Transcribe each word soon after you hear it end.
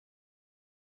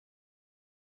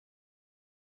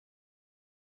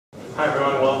Hi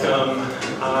everyone, welcome.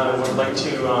 I would like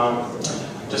to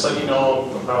just let you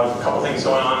know about a couple things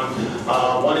going on.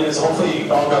 One is hopefully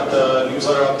you all got the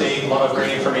newsletter update, a lot of great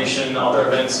information, other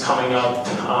events coming up,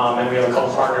 and we have a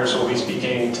couple partners who will be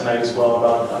speaking tonight as well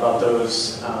about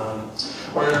those.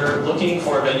 We're looking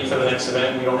for a venue for the next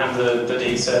event. We don't have the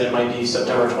date set. It might be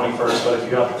September 21st, but if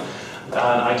you have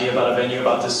an idea about a venue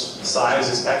about this size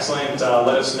is excellent,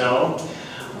 let us know.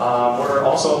 We're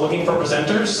also looking for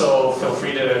presenters, so feel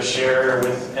free to share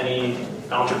with any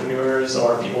entrepreneurs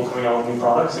or people coming out with new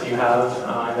products that you have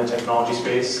in the technology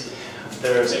space.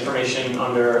 There's information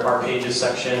under our pages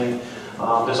section.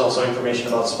 There's also information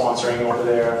about sponsoring over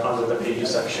there under the pages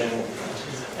section.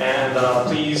 And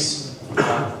please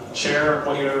share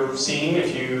what you're seeing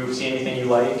if you see anything you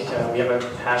like. We have a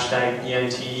hashtag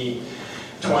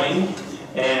BNT20,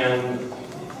 and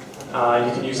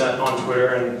you can use that on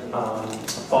Twitter and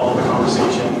follow the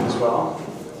conversation as well.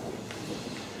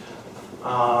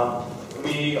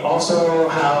 We also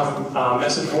have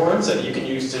message boards that you can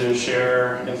use to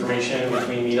share information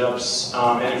between meetups.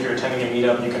 And if you're attending a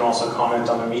meetup, you can also comment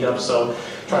on the meetup. So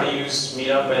try to use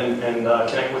Meetup and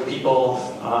connect with people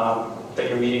that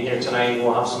you're meeting here tonight.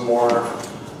 We'll have some more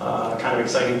kind of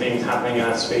exciting things happening in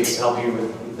that space to help you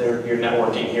with your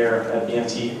networking here at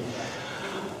BNT.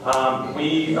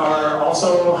 We are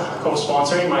also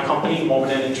co-sponsoring my company,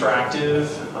 Moment Interactive,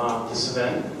 this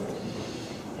event.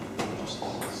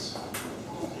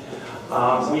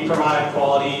 We provide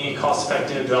quality,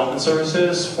 cost-effective development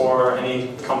services for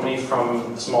any company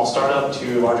from small startup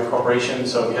to larger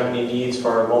corporations. So if you have any needs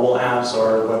for mobile apps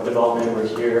or web development, we're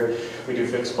here. We do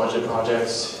fixed budget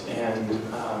projects, and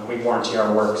we warranty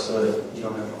our work so that you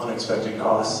don't have unexpected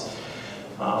costs.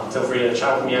 Feel free to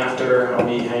chat with me after. I'll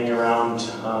be hanging around.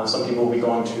 Some people will be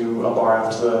going to a bar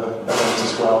after the event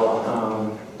as well,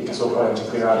 because we'll probably have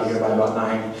to clear out of here by about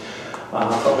 9.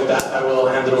 But with that, I will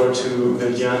hand it over to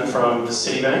Vivian from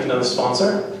Citibank, another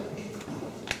sponsor.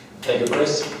 Thank you,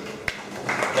 Chris.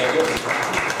 Thank you.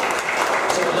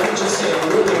 So let me just say, I'm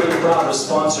really, really proud of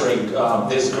sponsoring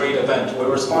this great event. We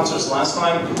were sponsors last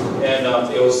time, and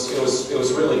it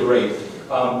was really great.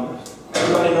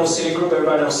 Everybody knows Citigroup,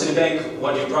 everybody knows Citibank.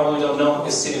 What you probably don't know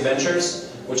is Citi Ventures,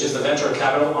 which is the venture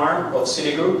capital arm of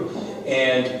Citigroup.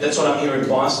 And that's what I'm here in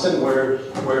Boston. We're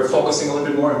focusing a little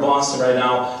bit more in Boston right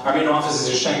now. Our main office is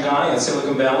in Shanghai and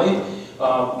Silicon Valley.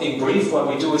 In brief, what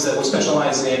we do is that we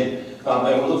specialize in,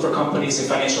 and we look for companies in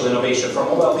financial innovation, from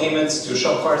mobile payments to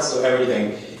shop carts to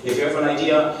everything. If you have an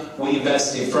idea, we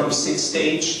invest in from seed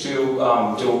stage to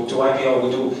IPO. We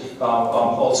do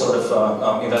all sort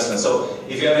of investments. So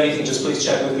if you have anything, just please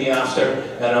chat with me after,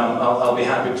 and I'll be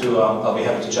happy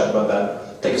to chat about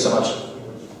that. Thank you so much.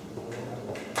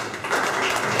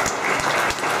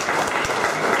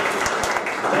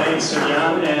 Thanks,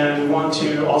 Vivian, and we want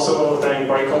to also thank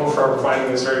Brightco for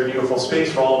providing this very beautiful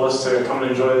space for all of us to come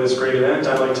and enjoy this great event.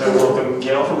 I'd like to welcome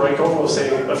Gail from Brightco, who will say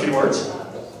a few words.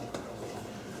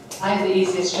 I have the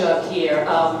easiest job here.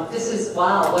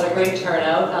 Wow, what a great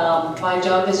turnout. My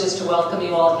job is just to welcome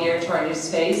you all here to our new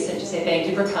space and to say thank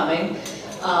you for coming.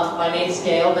 My name is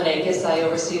Gail Benakis. I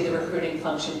oversee the recruiting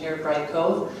function here at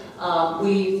Brightco.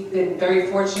 We've been very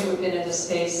fortunate. We've been in this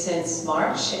space since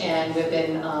March, and we've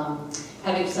been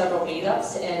having several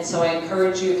meetups. And so I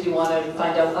encourage you, if you want to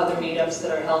find out other meetups that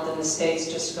are held in this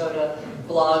space, just go to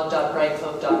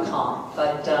blog.brightco.com.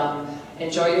 But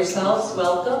enjoy yourselves,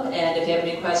 welcome, and if you have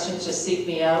any questions, just seek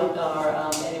me out or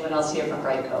anyone else here from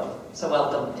Brightco. So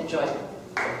welcome, enjoy.